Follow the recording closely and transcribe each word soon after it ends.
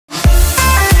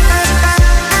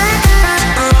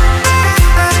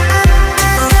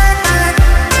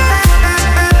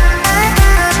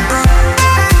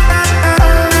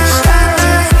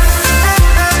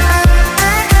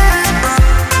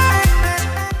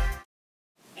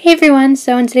Hey everyone,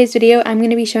 so in today's video I'm going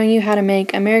to be showing you how to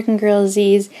make American Girl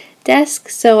Z's desk,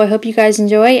 so I hope you guys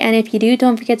enjoy, and if you do,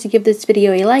 don't forget to give this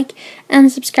video a like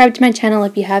and subscribe to my channel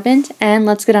if you haven't, and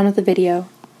let's get on with the video.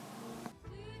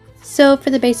 So for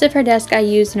the base of her desk I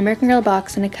used an American Girl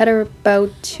box and I cut her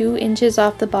about 2 inches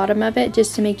off the bottom of it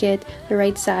just to make it the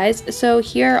right size. So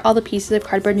here are all the pieces of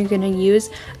cardboard you're going to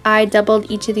use. I doubled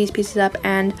each of these pieces up,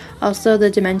 and also the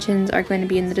dimensions are going to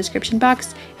be in the description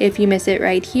box if you miss it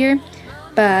right here.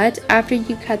 But after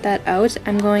you cut that out,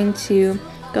 I'm going to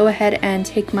go ahead and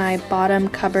take my bottom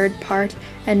cupboard part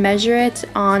and measure it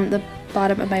on the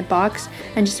bottom of my box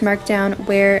and just mark down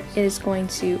where it is going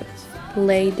to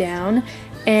lay down.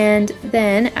 And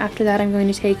then after that I'm going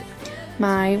to take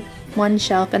my one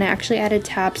shelf, and I actually added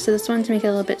tabs to this one to make it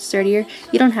a little bit sturdier.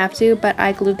 You don't have to, but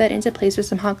I glued that into place with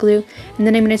some hot glue. And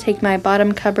then I'm going to take my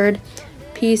bottom cupboard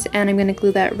piece and I'm going to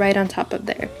glue that right on top of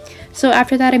there. So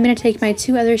after that I'm going to take my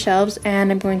 2 other shelves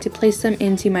and I'm going to place them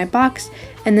into my box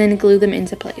and then glue them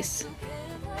into place.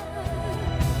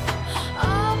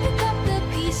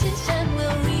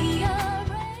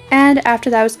 And after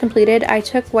that was completed, I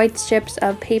took white strips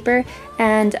of paper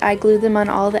and I glued them on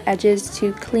all the edges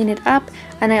to clean it up,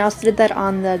 and I also did that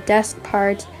on the desk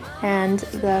part and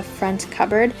the front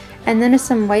cupboard. And then with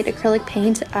some white acrylic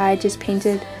paint I just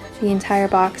painted the entire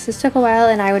box. This took a while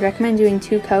and I would recommend doing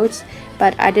 2 coats,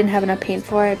 but I didn't have enough paint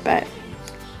for it, but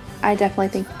I definitely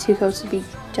think 2 coats would be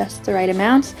just the right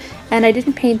amount. And I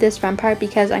didn't paint this front part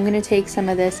because I'm going to take some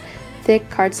of this thick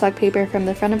cardstock paper from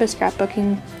the front of a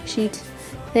scrapbooking sheet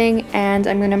thing and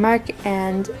I'm going to mark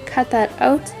and cut that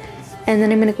out, and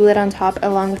then I'm going to glue it on top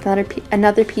along with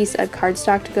another piece of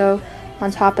cardstock to go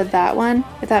on top of that one,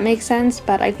 if that makes sense.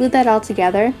 But I glued that all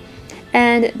together.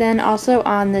 And then also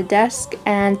on the desk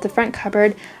and the front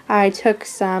cupboard I took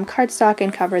some cardstock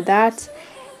and covered that,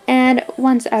 and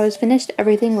once I was finished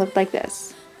everything looked like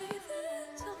this.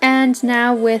 And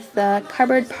now with the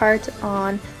cupboard part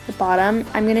on the bottom,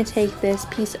 I'm going to take this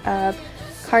piece of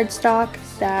cardstock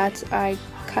that I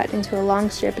cut into a long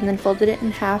strip and then folded it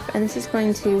in half, and this is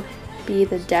going to be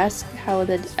the desk, how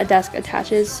a desk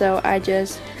attaches. So I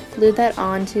just glued that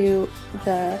onto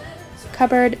the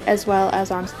cupboard as well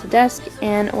as onto the desk,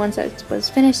 and once that was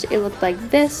finished it looked like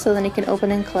this. So then it can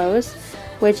open and close,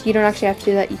 which you don't actually have to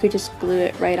do that, you could just glue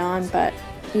it right on, but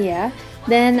yeah.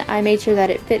 Then I made sure that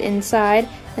it fit inside,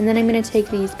 and then I'm going to take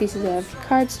these pieces of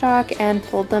cardstock and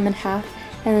fold them in half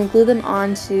and then glue them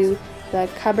onto the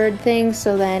cupboard thing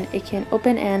so then it can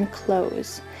open and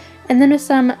close. And then with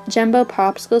some jumbo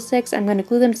popsicle sticks I'm going to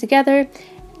glue them together,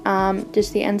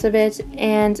 just the ends of it,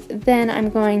 and then I'm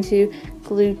going to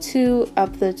glue 2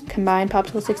 of the combined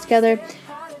popsicle sticks together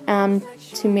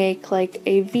to make like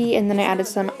a V, and then I added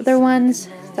some other ones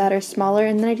that are smaller,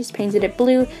 and then I just painted it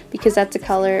blue because that's the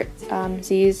color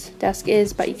Z's desk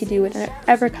is, but you could do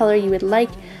whatever color you would like.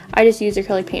 I just used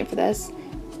acrylic paint for this.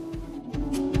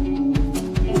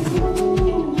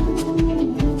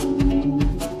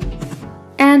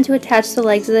 And to attach the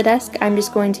legs of the desk, I'm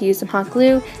just going to use some hot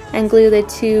glue and glue the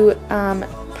 2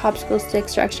 popsicle stick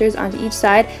structures onto each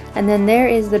side, and then there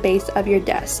is the base of your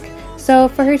desk. So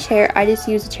for her chair, I just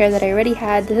used a chair that I already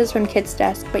had. This is from Kit's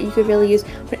Desk, but you could really use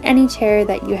any chair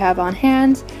that you have on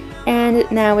hand.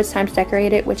 And now it's time to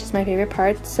decorate it, which is my favorite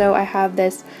part. So I have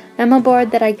this memo board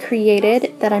that I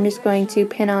created that I'm just going to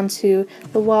pin onto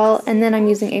the wall, and then I'm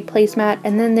using a placemat,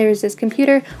 and then there's this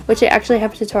computer which I actually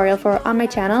have a tutorial for on my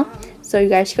channel, so you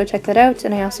guys should go check that out.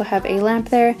 And I also have a lamp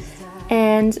there,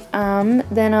 and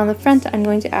then on the front I'm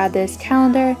going to add this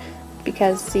calendar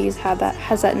because Z's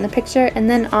has that in the picture. And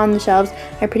then on the shelves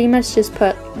I pretty much just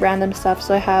put random stuff,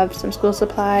 so I have some school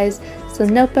supplies, some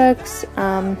notebooks,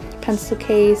 pencil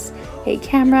case, a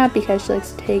camera because she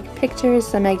likes to take pictures,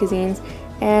 some magazines,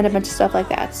 and a bunch of stuff like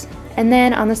that. And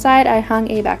then on the side I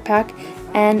hung a backpack,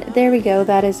 and there we go,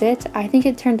 that is it. I think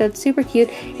it turned out super cute.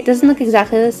 It doesn't look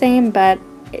exactly the same, but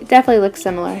it definitely looks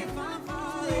similar.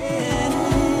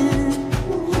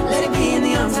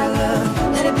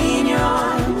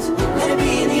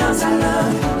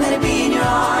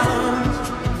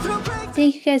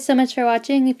 Thank you guys so much for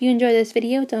watching. If you enjoyed this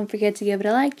video, don't forget to give it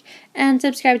a like and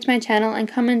subscribe to my channel and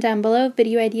comment down below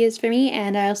video ideas for me,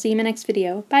 and I'll see you in my next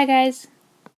video. Bye guys!